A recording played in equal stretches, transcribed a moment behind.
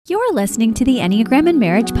You're listening to the Enneagram and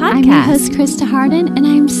Marriage Podcast. I'm your host, Krista Hardin, and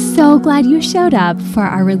I'm so glad you showed up for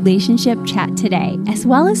our relationship chat today, as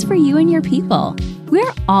well as for you and your people.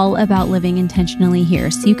 We're all about living intentionally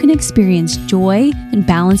here so you can experience joy and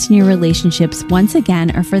balance in your relationships once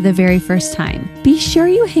again or for the very first time. Be sure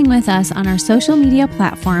you hang with us on our social media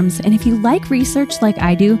platforms, and if you like research like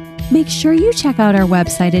I do, make sure you check out our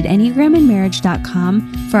website at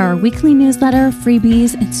enneagramandmarriage.com for our weekly newsletter,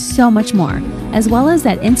 freebies, and so much more, as well as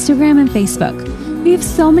at Instagram and Facebook. We have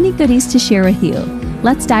so many goodies to share with you.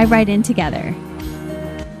 Let's dive right in together.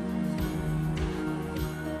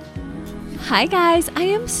 Hi guys, I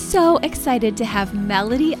am so excited to have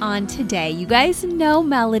Melody on today. You guys know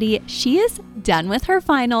Melody. She is done with her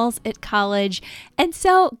finals at college. And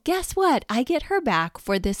so guess what? I get her back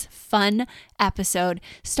for this fun episode,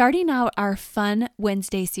 starting out our Fun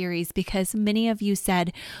Wednesday series, because many of you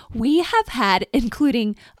said we have had,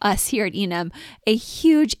 including us here at Enneagram, a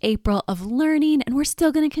huge April of learning, and we're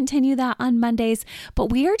still going to continue that on Mondays,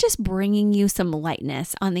 but we are just bringing you some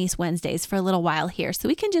lightness on these Wednesdays for a little while here so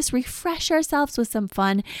we can just refresh ourselves with some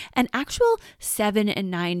fun and actual 7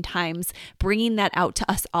 and 9 times, bringing that out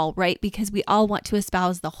to us all, right? Because we all want to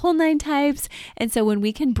espouse the whole 9 types. And so when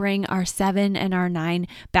we can bring our 7 and our 9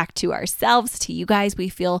 back to ourselves, to you guys, we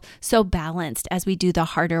feel so balanced as we do the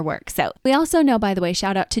harder work. So we also know, by the way,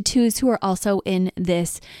 shout out to 2s who are also in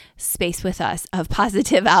this space with us of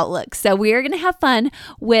positive outlook. So we are going to have fun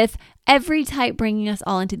with every type, bringing us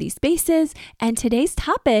all into these spaces. And today's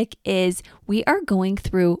topic is we are going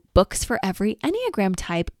through books for every Enneagram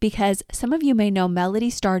type, because some of you may know Melody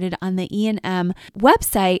started on the E&M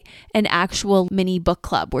website an actual mini book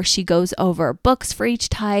club where she goes over books for each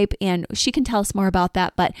type, and she can tell us more about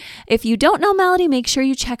that. But if you don't know Melody, make sure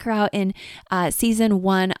you check her out in season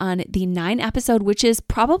 1 on the 9 episode, which is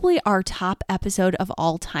probably our top episode of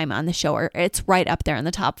all time on the show, or it's right up there in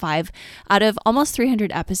the top 5 out of almost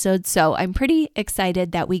 300 episodes. So I'm pretty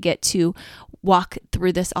excited that we get to walk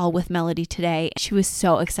through this all with Melody today. She was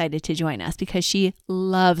so excited to join us because she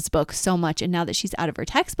loves books so much. And now that she's out of her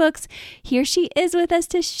textbooks, here she is with us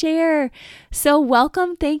to share. So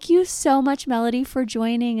welcome. Thank you so much, Melody, for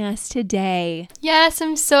joining us today. Yes,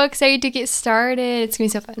 I'm so excited to get started. It's going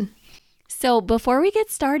to be so fun. So before we get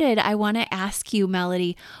started, I want to ask you,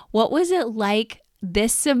 Melody, what was it like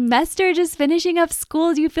this semester, just finishing up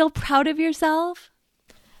school? Do you feel proud of yourself?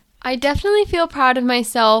 I definitely feel proud of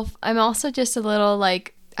myself. I'm also just a little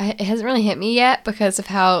it hasn't really hit me yet because of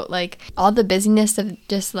how all the busyness of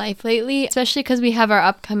just life lately, especially because we have our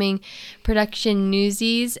upcoming production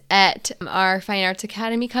Newsies at our Fine Arts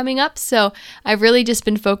Academy coming up. So I've really just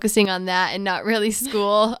been focusing on that and not really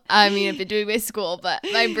school. I mean, I've been doing my school, but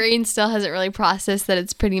my brain still hasn't really processed that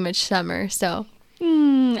it's pretty much summer. So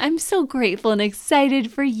I'm so grateful and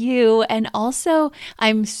excited for you. And also,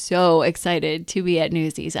 I'm so excited to be at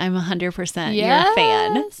Newsies. I'm 100% your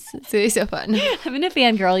fan. It's going to be so fun. I'm going to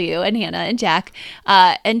fangirl you and Hannah and Jack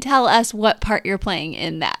and tell us what part you're playing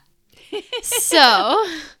in that. So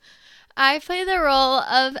I play the role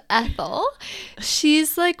of Ethel.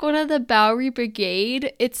 She's one of the Bowery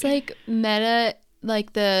Brigade. It's meta,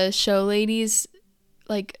 the show ladies,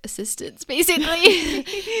 assistants, basically.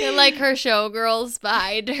 They're her showgirls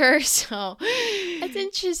behind her, so that's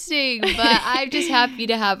interesting, but I'm just happy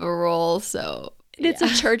to have a role. So it's a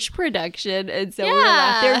church production, and so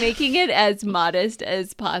they're making it as modest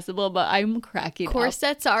as possible, but I'm cracking up.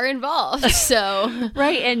 Corsets are involved, so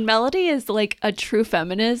right. And Melody is a true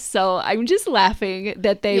feminist, so I'm just laughing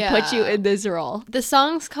that they put you in this role. The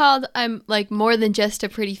song's called I'm More Than Just a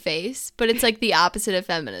Pretty Face, but it's the opposite of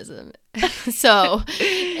feminism. So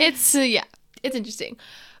it's interesting.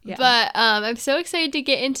 Yeah. But I'm so excited to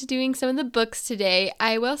get into doing some of the books today.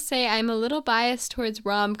 I will say I'm a little biased towards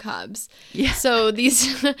rom-coms. Yeah. So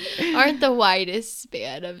these aren't the widest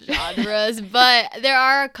span of genres, but there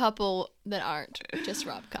are a couple that aren't just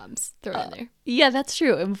rom-coms thrown in there. Yeah, that's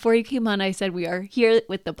true. And before you came on, I said we are here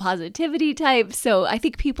with the positivity type. So I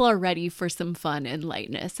think people are ready for some fun and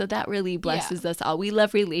lightness. So that really blesses us all. We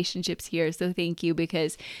love relationships here. So thank you,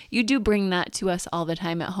 because you do bring that to us all the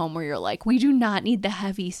time at home where you're we do not need the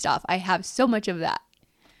heavy stuff. I have so much of that.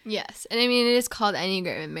 Yes. And I mean, it is called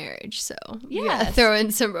Enneagram and Marriage. So throw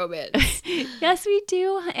in some romance. Yes, we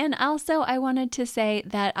do. And also I wanted to say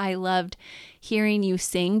that I loved hearing you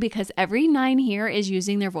sing, because every 9 here is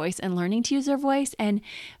using their voice and learning to use their voice. And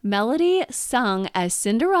Melody sung as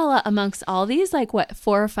Cinderella amongst all these 4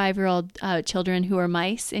 or 5-year-old children who are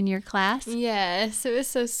mice in your class. Yes, it was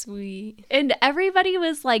so sweet. And everybody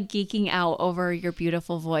was geeking out over your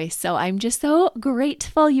beautiful voice. So I'm just so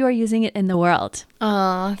grateful you are using it in the world.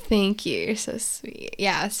 Oh, thank you. You're so sweet.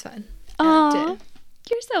 Yeah, it's fun. Oh,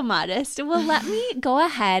 You're so modest. Well, let me go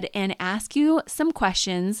ahead and ask you some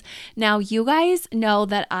questions. Now, you guys know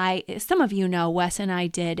that some of you know, Wes and I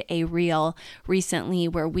did a reel recently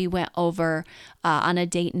where we went over on a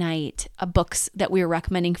date night books that we were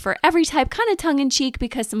recommending for every type, kind of tongue-in-cheek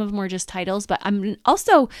because some of them were just titles, but I'm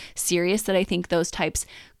also serious that I think those types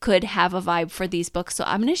could have a vibe for these books. So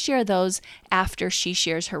I'm going to share those after she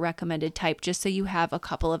shares her recommended type, just so you have a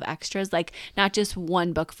couple of extras, like not just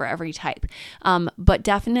one book for every type. But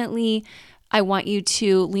definitely I want you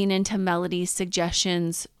to lean into Melody's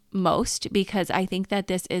suggestions most, because I think that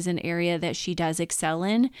this is an area that she does excel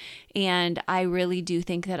in. And I really do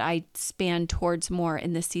think that I span towards more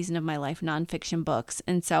in this season of my life nonfiction books.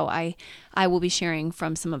 And so I will be sharing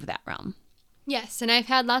from some of that realm. Yes, and I've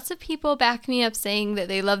had lots of people back me up saying that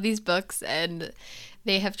they love these books and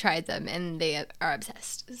they have tried them and they are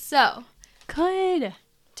obsessed. So, good.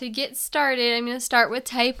 To get started, I'm going to start with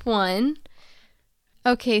type 1.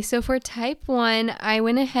 Okay, so for type 1, I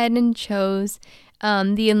went ahead and chose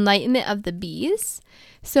The Enlightenment of the Bees.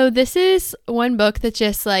 So this is one book that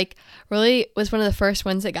just like really was one of the first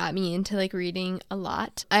ones that got me into like reading a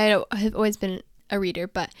lot. I have always been a reader,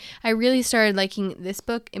 but I really started liking this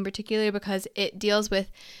book in particular because it deals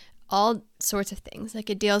with all sorts of things. Like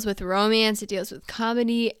it deals with romance, it deals with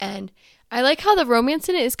comedy, and I like how the romance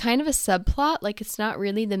in it is kind of a subplot. Like it's not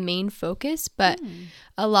really the main focus, but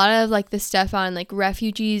a lot of like the stuff on like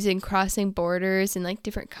refugees and crossing borders in like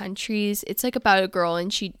different countries. It's like about a girl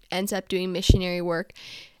and she ends up doing missionary work,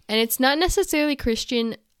 and it's not necessarily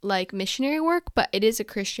Christian like missionary work, but it is a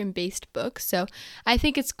Christian based book. So I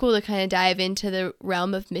think it's cool to kind of dive into the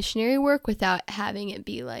realm of missionary work without having it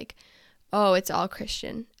be like, oh, it's all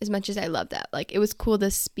Christian, as much as I love that. Like it was cool to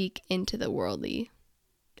speak into the worldly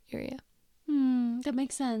area. That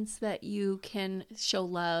makes sense, that you can show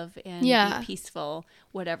love and be peaceful,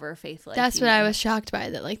 whatever faith life. That's what I was shocked by,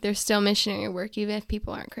 that like there's still missionary work even if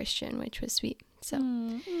people aren't Christian, which was sweet. So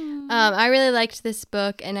I really liked this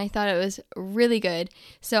book and I thought it was really good.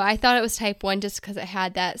 So I thought it was type 1 just because it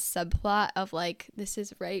had that subplot of like, this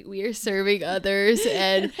is right, we are serving others,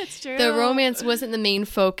 and the romance wasn't the main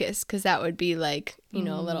focus because that would be like, you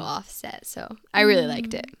know, a little offset. So I really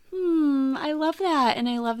liked it. I love that. And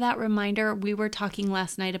I love that reminder. We were talking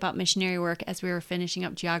last night about missionary work as we were finishing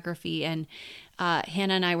up geography, and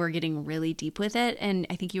Hannah and I were getting really deep with it. And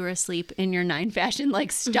I think you were asleep in your 9 fashion,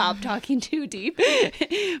 like stop talking too deep.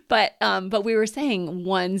 But we were saying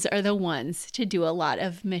ones are the ones to do a lot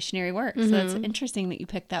of missionary work. So that's interesting that you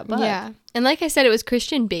picked that book. Yeah. And like I said, it was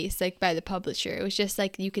Christian based, like by the publisher. It was just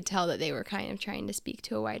like you could tell that they were kind of trying to speak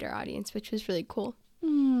to a wider audience, which was really cool.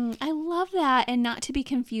 I love that. And not to be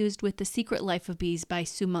confused with The Secret Life of Bees by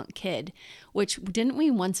Sue Monk Kidd, which didn't we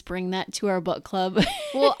once bring that to our book club?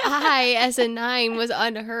 Well, I, as a 9, was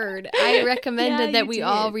unheard. I recommended that we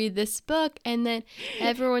all read this book, and then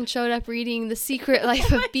everyone showed up reading The Secret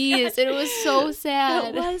Life of Bees, and it was so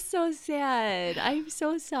sad. It was so sad. I'm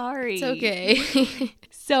so sorry. It's okay.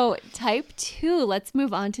 So type 2, let's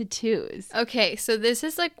move on to 2s. Okay, so this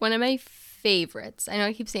is like one of my favorites. I know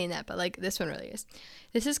I keep saying that, but like this one really is.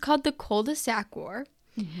 This is called The Cul-de-Sac War,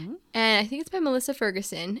 and I think it's by Melissa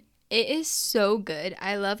Ferguson. It is so good.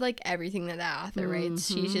 I love like everything that author writes.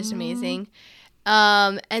 She's just amazing.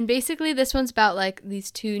 And basically this one's about like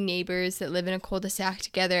these 2 neighbors that live in a cul-de-sac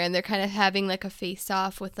together, and they're kind of having like a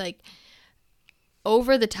face-off with like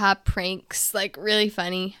over the top pranks, like really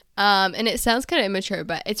funny. And it sounds kind of immature,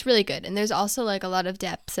 but it's really good. And there's also like a lot of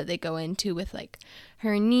depths that they go into with like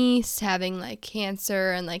her niece having like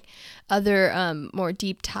cancer and like other more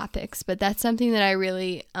deep topics. But that's something that I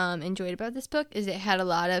really enjoyed about this book, is it had a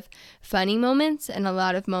lot of funny moments and a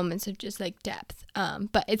lot of moments of just like depth.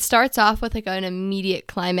 But it starts off with like an immediate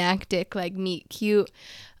climactic like meet cute,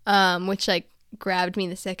 which like grabbed me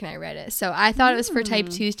the second I read it. So I thought it was for type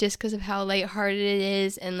 2s just because of how lighthearted it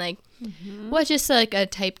is, and like well, just like a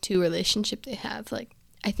type 2 relationship they have. Like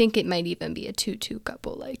I think it might even be a 2-2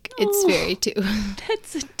 couple. Like it's very 2.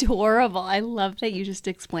 That's adorable. I love that you just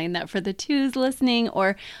explained that for the 2s listening,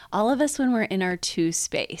 or all of us when we're in our 2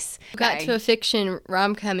 space. Got to a fiction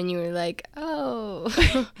rom-com and you were like, oh,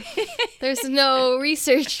 there's no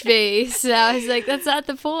research base. I was like, that's not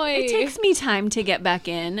the point. It takes me time to get back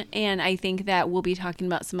in, and I think that we'll be talking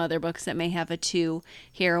about some other books that may have a 2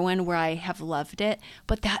 heroine where I have loved it.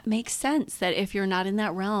 But that makes sense that if you're not in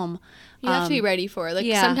that realm, you have to be ready for it. Like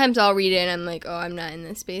sometimes I'll read it and I'm like, oh, I'm not in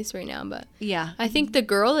this space right now. But I think the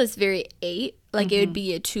girl is very 8. Like it would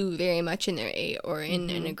be a 2 very much in their 8 or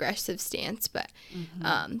in an aggressive stance. But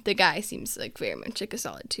the guy seems like very much like a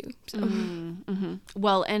solid 2. So.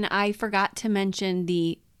 Well, and I forgot to mention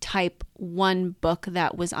the type 1 book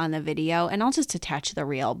that was on the video, and I'll just attach the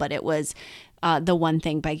reel, but it was The One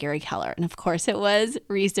Thing by Gary Keller. And of course it was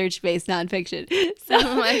research-based nonfiction. So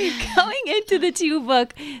going into the 2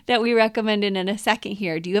 book that we recommended in a second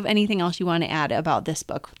here, do you have anything else you want to add about this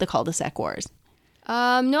book, The Cul-de-sac Wars?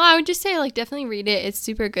 No, I would just say like definitely read it. It's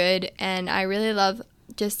super good, and I really love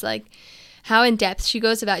just like how in depth she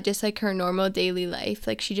goes about just like her normal daily life.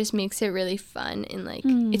 Like she just makes it really fun, and like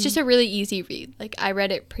it's just a really easy read. Like I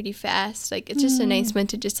read it pretty fast. Like it's just a nice one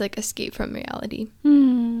to just like escape from reality.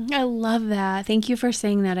 I love that. Thank you for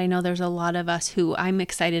saying that. I know there's a lot of us who I'm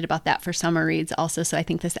excited about that for summer reads also, so I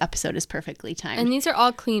think this episode is perfectly timed. And these are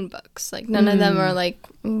all clean books. Like none of them are like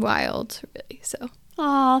wild really, so.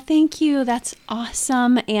 Oh, thank you. That's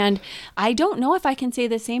awesome. And I don't know if I can say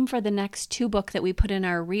the same for the next 2 book that we put in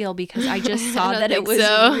our reel, because I just saw that it was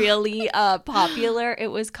really popular. It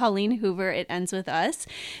was Colleen Hoover, It Ends With Us.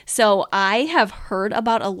 So I have heard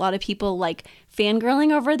about a lot of people like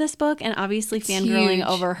fangirling over this book, and obviously fangirling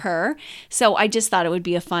over her. So I just thought it would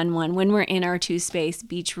be a fun one when we're in our 2 space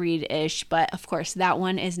beach read-ish. But of course, that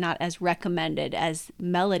one is not as recommended as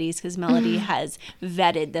Melody's, because Melody has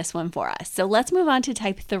vetted this one for us. So let's move on to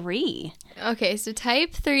type 3. Okay, so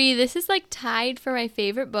type 3, this is like tied for my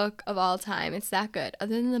favorite book of all time. It's that good,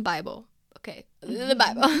 other than the Bible. Okay, other than the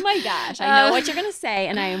Bible. Oh my gosh, I know what you're going to say,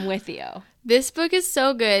 and I am with you. This book is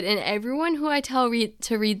so good, and everyone who I tell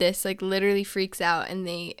to read this like literally freaks out, and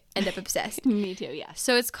they end up obsessed. Me too, yeah.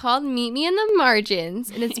 So it's called Meet Me in the Margins,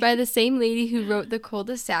 and it's by the same lady who wrote The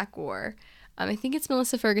Cul-de-sac War. I think it's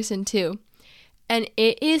Melissa Ferguson too. And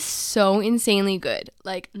it is so insanely good.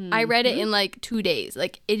 Like, I read it in like 2 days.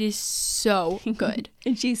 Like, it is so good.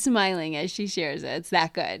 And she's smiling as she shares it. It's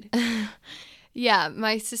that good. Yeah,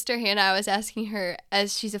 my sister Hannah, I was asking her,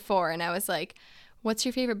 as she's a 4, and I was like, what's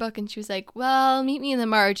your favorite book? And she was like, well, Meet Me in the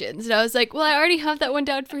Margins. And I was like, well, I already have that one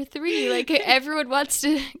down for 3. Like, everyone wants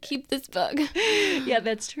to keep this book. Yeah,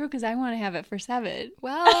 that's true, because I want to have it for 7.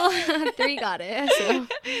 Well, 3 got it. So.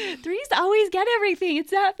 3s always get everything.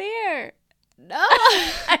 It's not fair. No.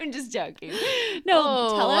 I'm just joking. No,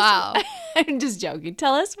 tell us. Wow. I'm just joking.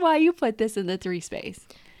 Tell us why you put this in the 3 space.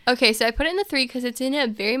 Okay, so I put it in the 3 because it's in a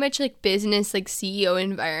very much like business, like CEO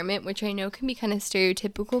environment, which I know can be kind of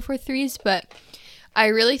stereotypical for 3s, but I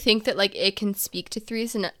really think that like it can speak to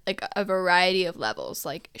 3s in like a variety of levels.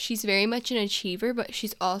 Like she's very much an achiever, but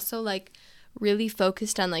she's also like really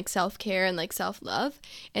focused on like self-care and like self-love,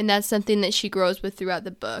 and that's something that she grows with throughout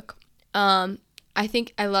the book. I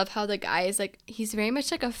think I love how the guy is like, he's very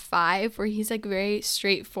much like a 5, where he's like very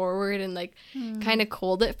straightforward and like kind of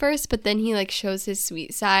cold at first, but then he like shows his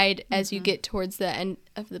sweet side as you get towards the end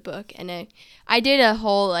of the book. And I did a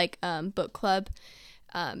whole like book club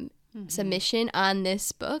submission on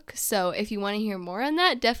this book, so if you want to hear more on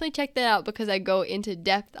that, definitely check that out, because I go into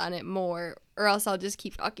depth on it more, or else I'll just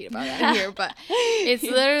keep talking about it on here. But it's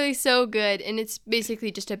literally so good, and it's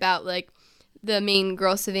basically just about like the main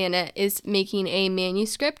girl, Savannah, is making a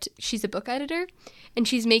manuscript. She's a book editor, and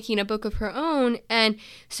she's making a book of her own. And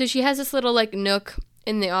so she has this little like nook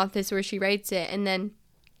in the office where she writes it. And then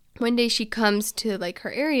one day she comes to like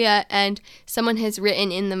her area, and someone has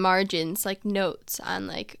written in the margins like notes on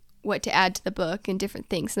like what to add to the book and different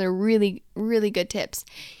things. And they're really, really good tips.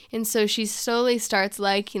 And so she slowly starts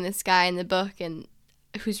liking this guy in the book, and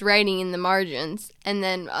who's writing in the margins, and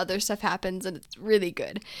then other stuff happens, and it's really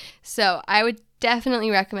good. So I would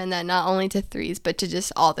definitely recommend that, not only to 3s, but to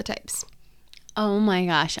just all the types. Oh my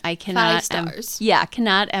gosh, I cannot 5 stars.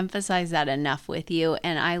 Cannot emphasize that enough with you.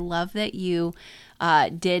 And I love that you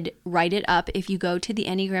did write it up. If you go to the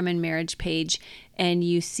Enneagram and Marriage page and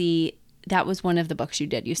you see, that was one of the books you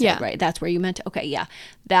did, you said, right? That's where you meant to. Okay, yeah.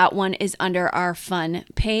 That one is under our fun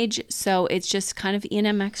page. So it's just kind of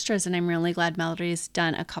E&M extras, and I'm really glad Melody's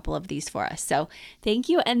done a couple of these for us. So thank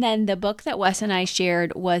you. And then the book that Wes and I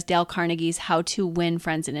shared was Dale Carnegie's How to Win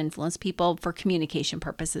Friends and Influence People, for communication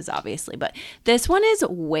purposes, obviously. But this one is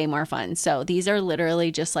way more fun. So these are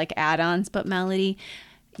literally just like add-ons. But Melody,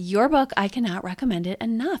 your book, I cannot recommend it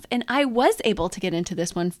enough. And I was able to get into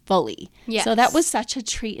this one fully. Yes. So that was such a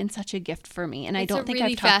treat and such a gift for me. And I don't think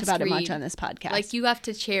I've talked about it much on this podcast. Like, you have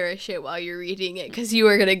to cherish it while you're reading it, because you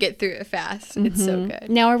are going to get through it fast. It's so good.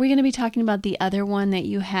 Now, are we going to be talking about the other one that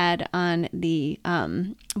you had on the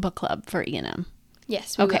book club for E&M?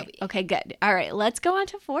 Yes, we will be. Okay, good. All right, let's go on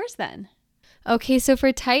to 4s then. Okay, so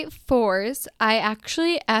for type 4s, I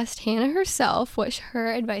actually asked Hannah herself what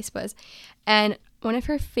her advice was. And one of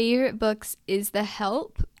her favorite books is The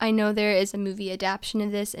Help. I know there is a movie adaptation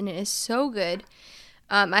of this, and it is so good.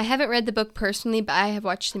 I haven't read the book personally, but I have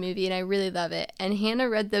watched the movie, and I really love it. And Hannah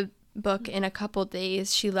read the book in a couple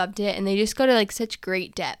days. She loved it, and they just go to like such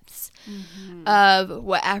great depths of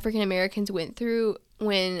what African Americans went through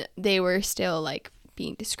when they were still like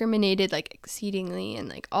being discriminated like exceedingly, and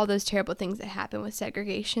like all those terrible things that happen with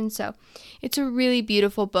segregation. So it's a really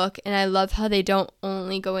beautiful book, and I love how they don't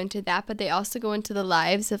only go into that, but they also go into the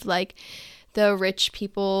lives of like the rich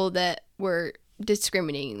people that were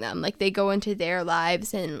discriminating them. Like they go into their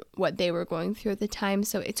lives and what they were going through at the time.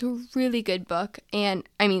 So it's a really good book, and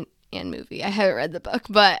movie. I haven't read the book,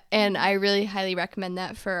 and I really highly recommend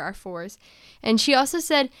that for our fours. And she also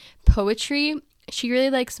said poetry. She really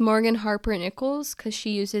likes Morgan Harper Nichols because she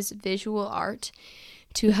uses visual art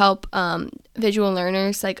to help visual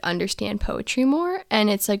learners like understand poetry more, and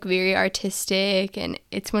it's like very artistic, and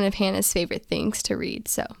it's one of Hannah's favorite things to read.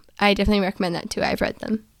 So I definitely recommend that too. I've read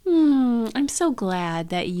them. I'm so glad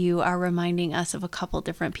that you are reminding us of a couple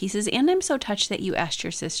different pieces, and I'm so touched that you asked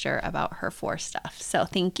your sister about her 4 stuff. So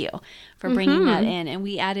thank you for bringing that in. And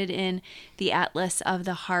we added in the Atlas of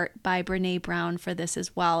the Heart by Brene Brown for this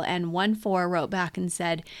as well. And 1-4 wrote back and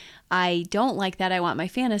said, I don't like that. I want my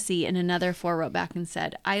fantasy. And another 4 wrote back and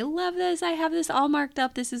said, I love this. I have this all marked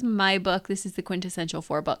up. This is my book. This is the quintessential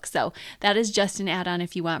 4 book. So that is just an add-on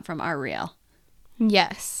if you want from our reel.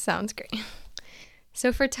 Yes, sounds great.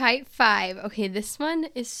 So for type 5, okay, this one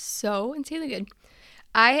is so insanely good.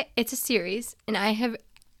 It's a series, and I have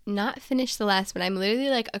not finished the last one. I'm literally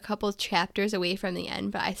like a couple chapters away from the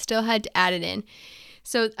end, but I still had to add it in.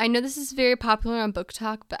 So I know this is very popular on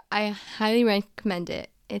BookTok, but I highly recommend it.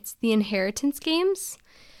 It's The Inheritance Games.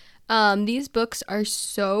 These books are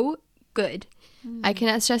so good. I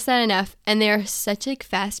cannot stress that enough, and they are such like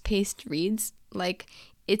fast-paced reads. Like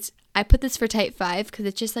I put this for type 5 because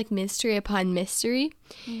it's just like mystery upon mystery.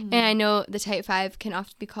 And I know the type 5 can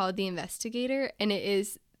often be called the investigator, and it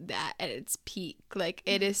is that at its peak. Like,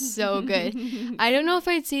 it is so good. I don't know if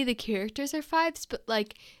I'd say the characters are 5s, but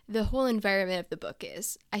like the whole environment of the book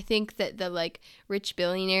is. I think that the like rich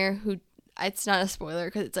billionaire who, it's not a spoiler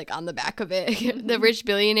because it's like on the back of it. The rich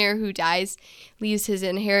billionaire who dies leaves his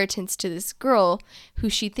inheritance to this girl who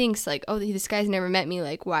she thinks like, oh, this guy's never met me.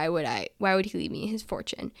 Like, why would he leave me his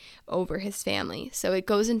fortune over his family? So it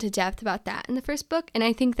goes into depth about that in the first book. And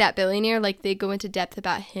I think that billionaire, like they go into depth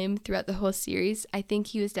about him throughout the whole series. I think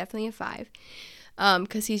he was definitely a 5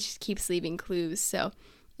 because he just keeps leaving clues. So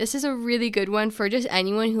this is a really good one for just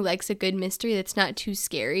anyone who likes a good mystery that's not too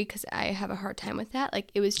scary, because I have a hard time with that. Like,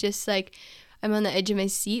 it was just like I'm on the edge of my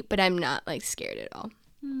seat, but I'm not like scared at all.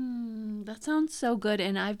 That sounds so good.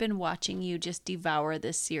 And I've been watching you just devour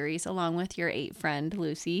this series along with your 8 friend,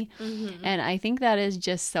 Lucy. And I think that is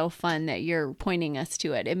just so fun that you're pointing us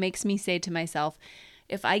to it. It makes me say to myself,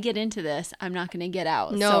 if I get into this, I'm not going to get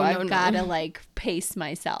out. So I've got to like pace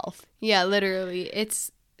myself. Yeah, literally.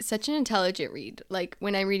 It's such an intelligent read. Like,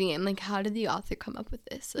 when I'm reading it, I'm like, how did the author come up with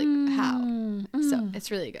this? Like, how? So it's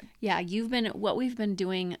really good. Yeah, what we've been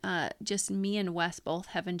doing, just me and Wes both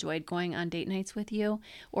have enjoyed going on date nights with you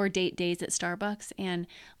or date days at Starbucks and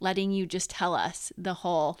letting you just tell us the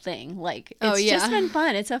whole thing. Like, it's just been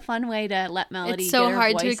fun. It's a fun way to let Melody It's so get her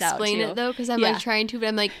hard to voice out, explain too. it though, because I'm like trying to, but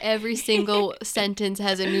I'm like, every single sentence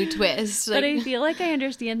has a new twist. Like, but I feel like I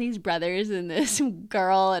understand these brothers and this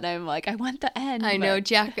girl, and I'm like, I want the end. I know.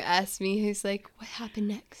 Jack asked me, he's like, what happened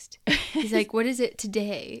next? He's like, what is it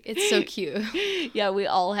today? It's so cute. Yeah, we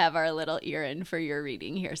all have our little ear in for your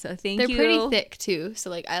reading here, so thank you. They're pretty thick too, so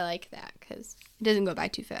like I like that because it doesn't go by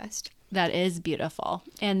too fast. That is beautiful.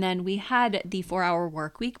 And then we had the 4-Hour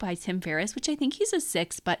Work Week by Tim Ferriss, which I think he's a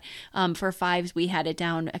 6, but for 5s we had it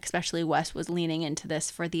down, especially Wes was leaning into this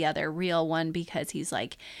for the other real one, because he's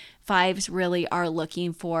like, 5s really are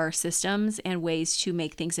looking for systems and ways to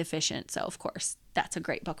make things efficient. So of course, that's a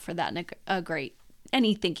great book for that, and a great,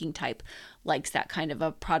 any thinking type likes that kind of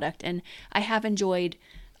a product. And I have enjoyed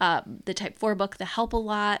the type 4 book, The Help, a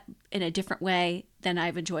lot in a different way than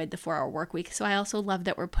I've enjoyed the 4-Hour Work Week. So I also love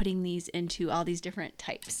that we're putting these into all these different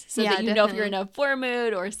types, so that you know if you're in a 4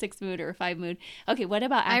 mood or a 6 mood or a 5 mood. Okay, what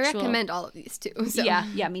about actual? I recommend all of these too. So.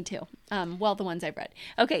 Yeah, me too. Well, the ones I've read.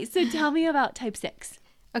 Okay, so tell me about type 6.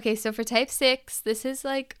 Okay, so for type 6, this is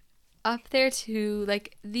like up there too.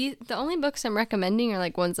 Like the only books I'm recommending are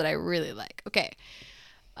like ones that I really like. Okay.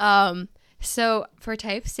 So for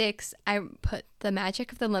type 6, I put The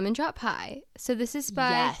Magic of the Lemon Drop Pie. So this is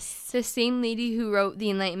by the same lady who wrote The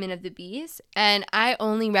Enlightenment of the Bees. And I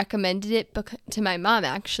only recommended it to my mom,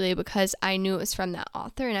 actually, because I knew it was from that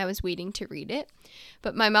author and I was waiting to read it.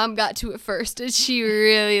 But my mom got to it first and she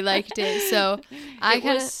really liked it. So it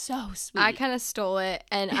was so sweet. I kind of stole it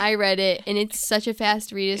and I read it. And it's such a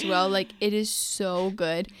fast read as well. Like, it is so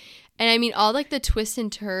good. And I mean, all like the twists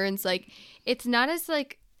and turns, like, it's not as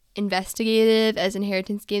like investigative as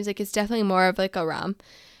Inheritance Games. Like, it's definitely more of like a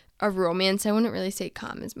romance. I wouldn't really say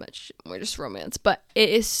calm as much, more just romance, but it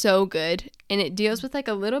is so good, and it deals with like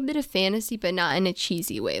a little bit of fantasy, but not in a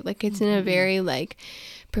cheesy way. Like, it's in a very like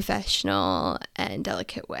professional and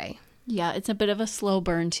delicate way. Yeah, it's a bit of a slow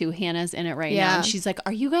burn too. Hannah's in it right now, and she's like,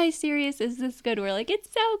 "Are you guys serious? Is this good?" We're like,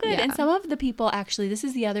 "It's so good." Yeah. And some of the people, actually, this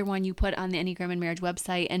is the other one you put on the Enneagram and Marriage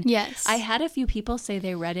website, and yes, I had a few people say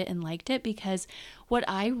they read it and liked it, because what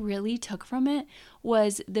I really took from it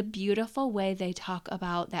was the beautiful way they talk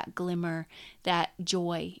about that glimmer, that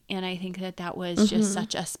joy. And I think that was just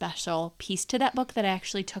such a special piece to that book that I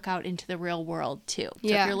actually took out into the real world too. So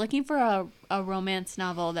if you're looking for a romance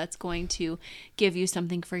novel that's going to give you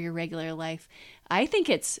something for your regular life, I think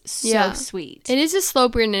it's so sweet. It is a slow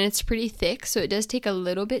burn, and it's pretty thick, so it does take a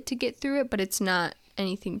little bit to get through it, but it's not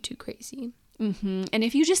anything too crazy. Mm-hmm. And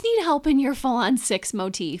if you just need help in your full-on 6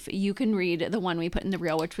 motif, you can read the one we put in the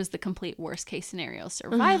reel, which was the complete worst-case scenario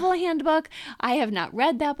survival handbook. I have not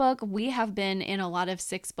read that book. We have been in a lot of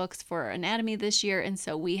 6 books for anatomy this year, and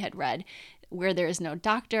so we had read Where There Is No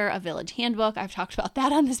Doctor, A Village Handbook. I've talked about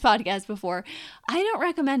that on this podcast before. I don't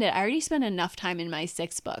recommend it. I already spent enough time in my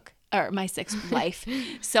 6th book, or my 6th life,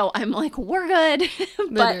 so I'm like, we're good.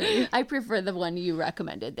 But I prefer the one you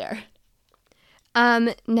recommended there.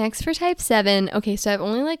 Next for type 7. Okay, so I've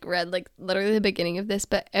only like read like literally the beginning of this,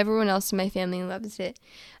 but everyone else in my family loves it.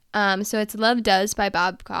 So it's Love Does by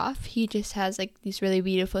Bob Goff. He just has like these really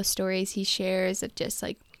beautiful stories he shares of just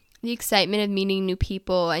like the excitement of meeting new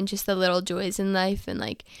people and just the little joys in life and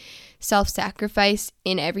like self-sacrifice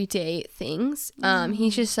in everyday things.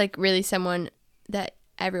 He's just like really someone that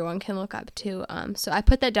everyone can look up to. So I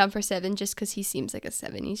put that down for 7 just because he seems like a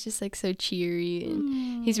 7. He's just like so cheery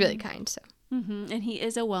and he's really kind, so. Mm-hmm. And he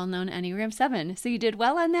is a well-known Enneagram 7. So you did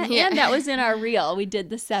well on that. Yeah. And that was in our reel. We did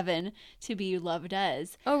the 7 to be Love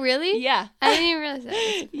Does. Oh, really? Yeah. I didn't even realize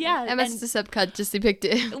that. Yeah. I must have subcut just depict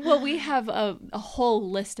it. Well, we have a whole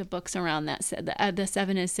list of books around that. The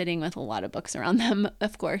 7 is sitting with a lot of books around them,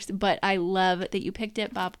 of course. But I love that you picked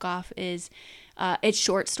it. Bob Goff is... it's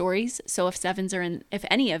short stories, so if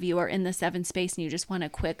any of you are in the 7 space and you just want a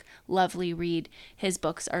quick, lovely read, his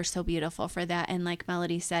books are so beautiful for that. And like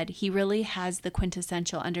Melody said, he really has the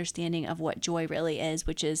quintessential understanding of what joy really is,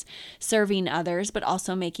 which is serving others, but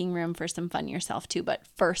also making room for some fun yourself too, but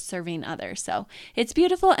first serving others. So it's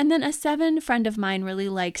beautiful. And then a 7 friend of mine really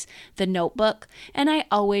likes The Notebook, and I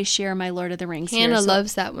always share my Lord of the Rings. Hannah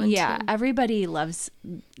loves that one too. Everybody loves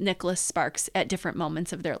Nicholas Sparks at different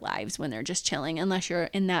moments of their lives when they're just chilling, unless you're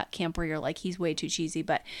in that camp where you're like, he's way too cheesy.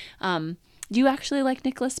 But do you actually like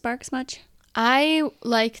Nicholas Sparks much? I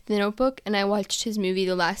like The Notebook, and I watched his movie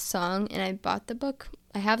The Last Song, and I bought the book.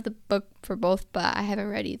 I have the book for both, but I haven't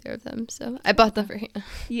read either of them, so I bought them for Hannah.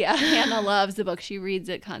 Yeah, Hannah loves the book. She reads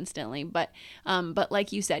it constantly. But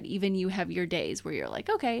like you said, even you have your days where you're like,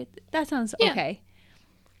 okay, that sounds okay.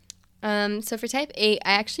 So for type 8,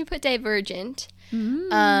 I actually put Divergent.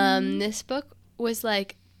 This book was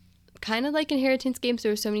like kind of like Inheritance Games.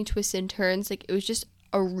 There were so many twists and turns. Like, it was just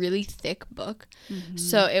a really thick book.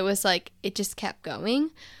 So it was like, it just kept going.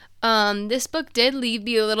 This book did leave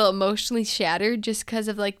me a little emotionally shattered just because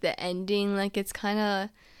of like the ending. Like, it's kind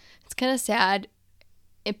of sad.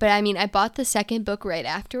 But I mean, I bought the second book right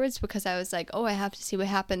afterwards because I was like, oh, I have to see what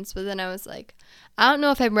happens. But then I was like, I don't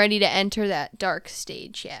know if I'm ready to enter that dark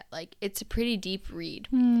stage yet. Like, it's a pretty deep read.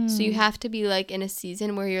 So you have to be like in a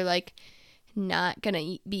season where you're like not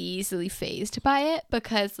gonna be easily fazed by it,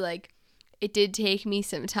 because like it did take me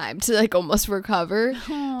some time to like almost recover.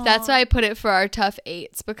 Aww. That's why I put it for our tough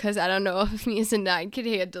 8s, because I don't know if me as a 9 could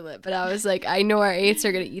handle it, but I was like, I know our 8s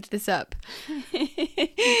are gonna eat this up.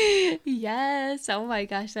 Yes. Oh my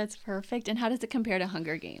gosh, that's perfect. And how does it compare to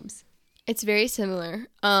Hunger Games? It's very similar.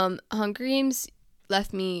 Hunger Games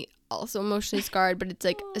left me also emotionally scarred, but it's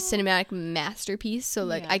like a cinematic masterpiece, so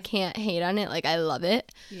like I can't hate on it. Like, I love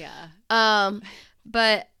it.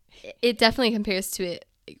 But it definitely compares to it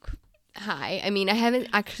like, high. I mean, I haven't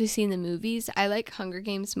actually seen the movies. I like Hunger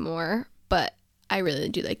Games more, but I really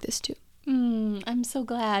do like this too. I'm so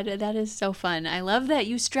glad. That is so fun. I love that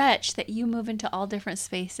you stretch, that you move into all different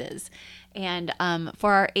spaces. And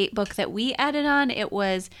for our 8 book that we added on, it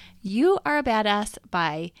was You Are a Badass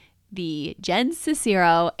by the Jen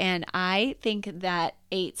Cicero. And I think that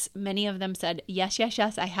eights, many of them said, yes, yes,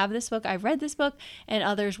 yes, I have this book. I've read this book. And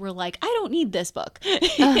others were like, I don't need this book.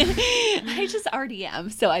 I just already am.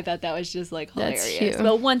 So I thought that was just like hilarious.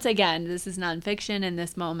 But once again, this is nonfiction in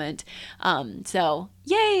this moment. So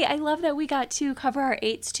yay, I love that we got to cover our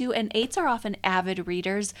eights too. And eights are often avid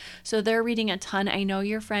readers. So they're reading a ton. I know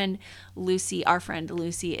your friend Lucy, our friend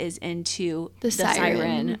Lucy, is into The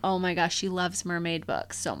Siren. Oh my gosh, she loves mermaid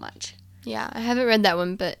books so much. Yeah, I haven't read that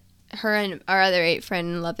one, but her and our other 8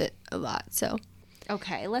 friend love it a lot. So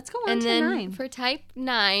okay, let's go on to 9. For type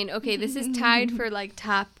 9, okay, this is tied for like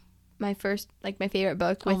my favorite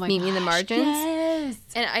book with Meet Me in the Margins. Yes.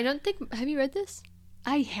 And I don't think, have you read this?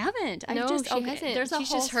 I haven't. No, she hasn't. She's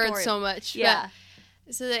just heard so much. Yeah.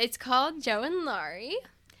 So it's called Joe and Laurie.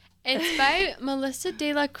 It's by Melissa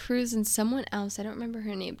De La Cruz and someone else. I don't remember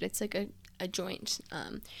her name, but it's like a joint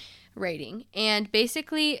writing. And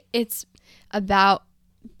basically, it's about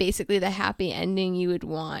the happy ending you would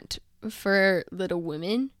want for Little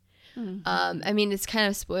Women. Mm-hmm. I mean, it's kind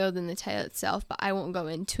of spoiled in the title itself, but I won't go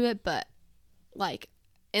into it. But like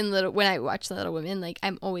when I watch Little Women, like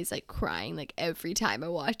I'm always like crying like every time I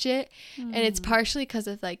watch it, and it's partially because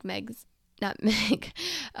of like Beth's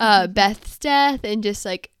death and just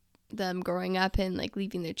like them growing up and like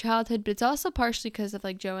leaving their childhood, but it's also partially because of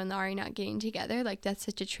like Joe and Laurie not getting together. Like that's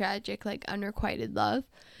such a tragic like unrequited love.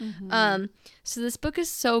 Mm-hmm. So this book is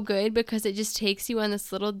so good because it just takes you on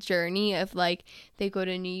this little journey of like they go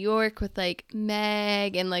to New York with like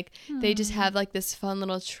Meg and like they just have like this fun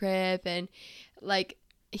little trip, and like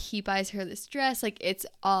he buys her this dress. Like it's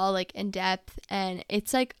all like in depth, and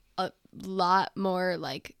it's like a lot more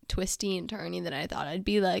like twisty and turny than I thought I'd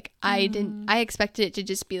be. Like I expected it to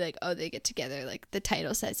just be like, oh, they get together, like the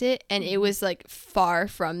title says it, and it was like far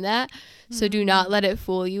from that. So do not let it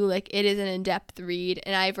fool you. Like it is an in-depth read,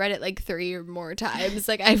 and I've read it like 3 or more times.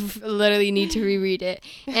 Like I literally need to reread it.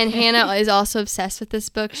 And Hannah is also obsessed with this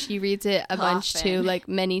book. She reads it a bunch too, like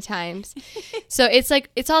many times. So it's like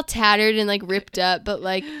it's all tattered and like ripped up, but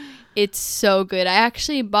like it's so good. I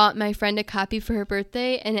actually bought my friend a copy for her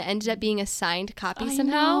birthday, and it ended up being a signed copy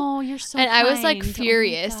somehow. Oh, you're so and kind. I was like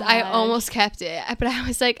furious. I almost kept it, but I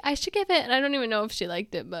was like, I should give it. And I don't even know if she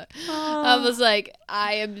liked it, but I was like,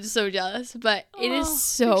 I am so jealous. But it is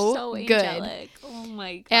so good. Angelic. Oh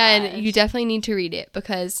my gosh. And you definitely need to read it,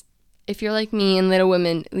 because if you're like me and Little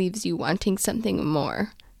Women leaves you wanting something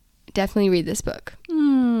more, definitely read this book.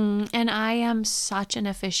 And I am such an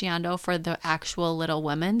aficionado for the actual Little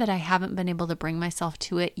Women that I haven't been able to bring myself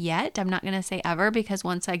to it yet. I'm not going to say ever, because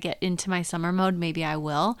once I get into my summer mode, maybe I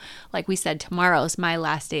will. Like we said, tomorrow's my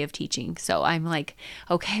last day of teaching. So I'm like,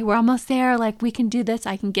 okay, we're almost there. Like we can do this.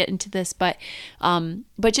 I can get into this. But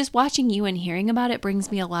just watching you and hearing about it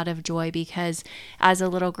brings me a lot of joy, because as a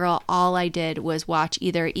little girl, all I did was watch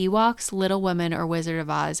either Ewoks, Little Women, or Wizard of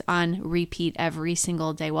Oz on repeat every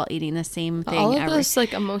single day while eating the same thing. All of those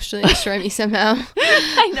like emotionally destroy me somehow.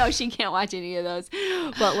 I know she can't watch any of those,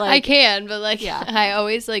 but like I can, but like yeah, I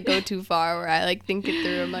always like go too far where I like think it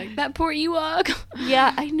through. I'm like, that poor Ewok.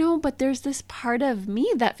 Yeah, I know, but there's this part of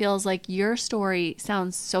me that feels like your story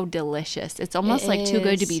sounds so delicious. It's almost like too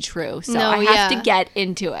good to be true. So I have to get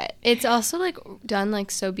into it. It's also like done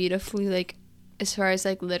like so beautifully, like as far as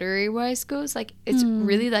like literary wise goes. Like it's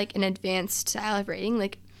really like an advanced style of writing.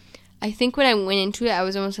 Like I think when I went into it, I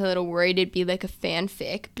was almost a little worried it'd be like a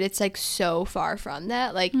fanfic, but it's like so far from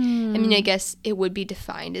that. Like, I mean, I guess it would be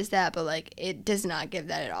defined as that, but like it does not give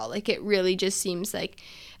that at all. Like it really just seems like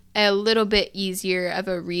a little bit easier of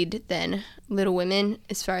a read than Little Women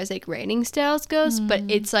as far as like writing styles goes, but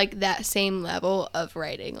it's like that same level of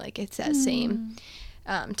writing. Like it's that same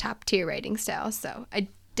top tier writing style. So I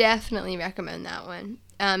definitely recommend that one.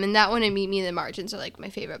 And that one and Meet Me in the Margins are like my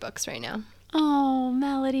favorite books right now. Oh,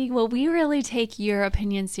 Melody. Well, we really take your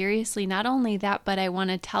opinion seriously. Not only that, but I want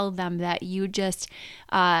to tell them that you just,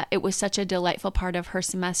 it was such a delightful part of her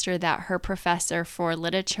semester that her professor for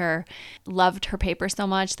literature loved her paper so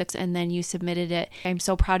much, and then you submitted it. I'm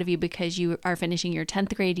so proud of you, because you are finishing your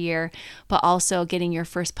 10th grade year, but also getting your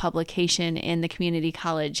first publication in the community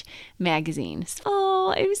college magazine.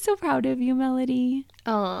 Oh, I'm so proud of you, Melody.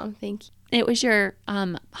 Oh, thank you. It was your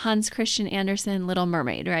Hans Christian Andersen Little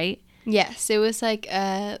Mermaid, right? Yes, it was like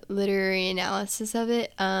a literary analysis of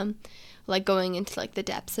it, like going into like the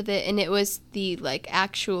depths of it, and it was the like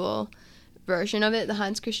actual version of it, the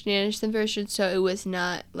Hans Christian Andersen version, so it was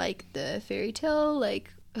not like the fairy tale like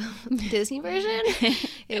Disney version.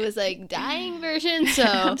 It was like dying version. So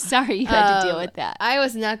I'm sorry you had to deal with that. I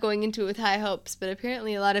was not going into it with high hopes, but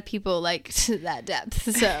apparently a lot of people liked that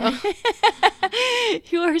depth. So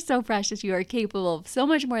you are so precious. You are capable of so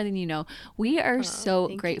much more than you know. We are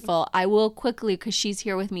so grateful. I will quickly, because she's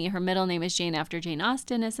here with me. Her middle name is Jane after Jane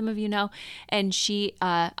Austen, as some of you know. And she,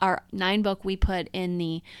 our 9 book we put in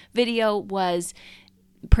the video was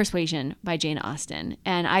Persuasion by Jane Austen,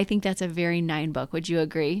 and I think that's a very 9 book. Would you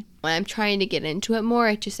agree? I'm trying to get into it more.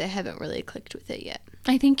 I haven't really clicked with it yet.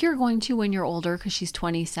 I think you're going to when you're older, because she's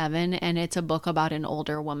 27 and it's a book about an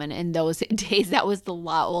older woman. In those days, that was a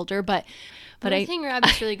lot older, but King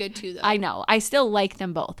Rabbit's really good too, though. I know. I still like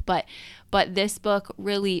them both, but this book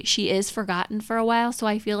really, she is forgotten for a while, so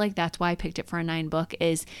I feel like that's why I picked it for a 9 book,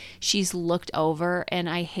 is she's looked over, and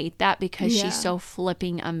I hate that because she's so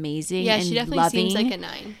flipping amazing and she definitely loving. seems like a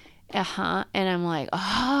 9. And I'm like,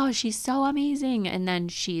 oh, she's so amazing. And then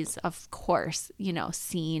she's, of course,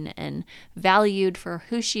 seen and valued for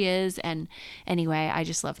who she is. And anyway, I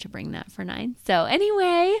just love to bring that for 9. So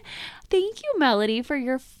anyway, thank you, Melody, for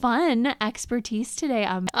your fun expertise today.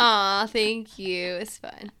 Aw, thank you. It's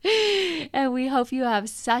fun. And we hope you have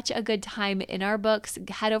such a good time in our books.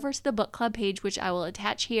 Head over to the book club page, which I will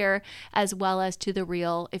attach here, as well as to the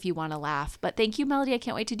reel if you want to laugh. But thank you, Melody. I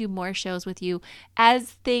can't wait to do more shows with you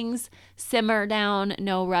as things simmer down.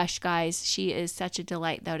 No rush, guys. She is such a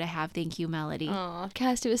delight, though, to have. Thank you, Melody. Aw,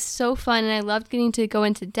 Cass, it was so fun, and I loved getting to go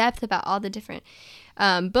into depth about all the different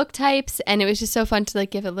book types, and it was just so fun to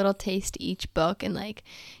give a little taste to each book and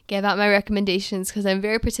give out my recommendations, because I'm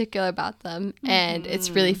very particular about them, and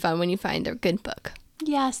it's really fun when you find a good book.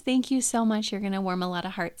 Yes, thank you so much. You're gonna warm a lot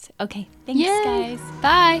of hearts. Okay, thanks, guys.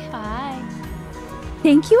 Bye. Bye.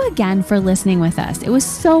 Thank you again for listening with us. It was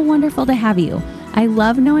so wonderful to have you. I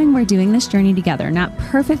love knowing we're doing this journey together, not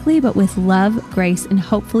perfectly, but with love, grace, and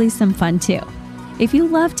hopefully some fun too. If you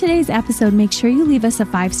loved today's episode, make sure you leave us a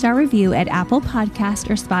 5-star review at Apple Podcast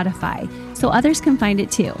or Spotify so others can find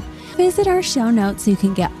it too. Visit our show notes so you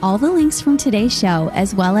can get all the links from today's show,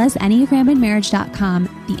 as well as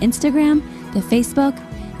EnneagramandMarriage.com, the Instagram, the Facebook,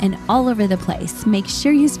 and all over the place. Make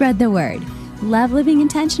sure you spread the word. Love living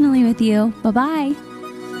intentionally with you. Bye-bye.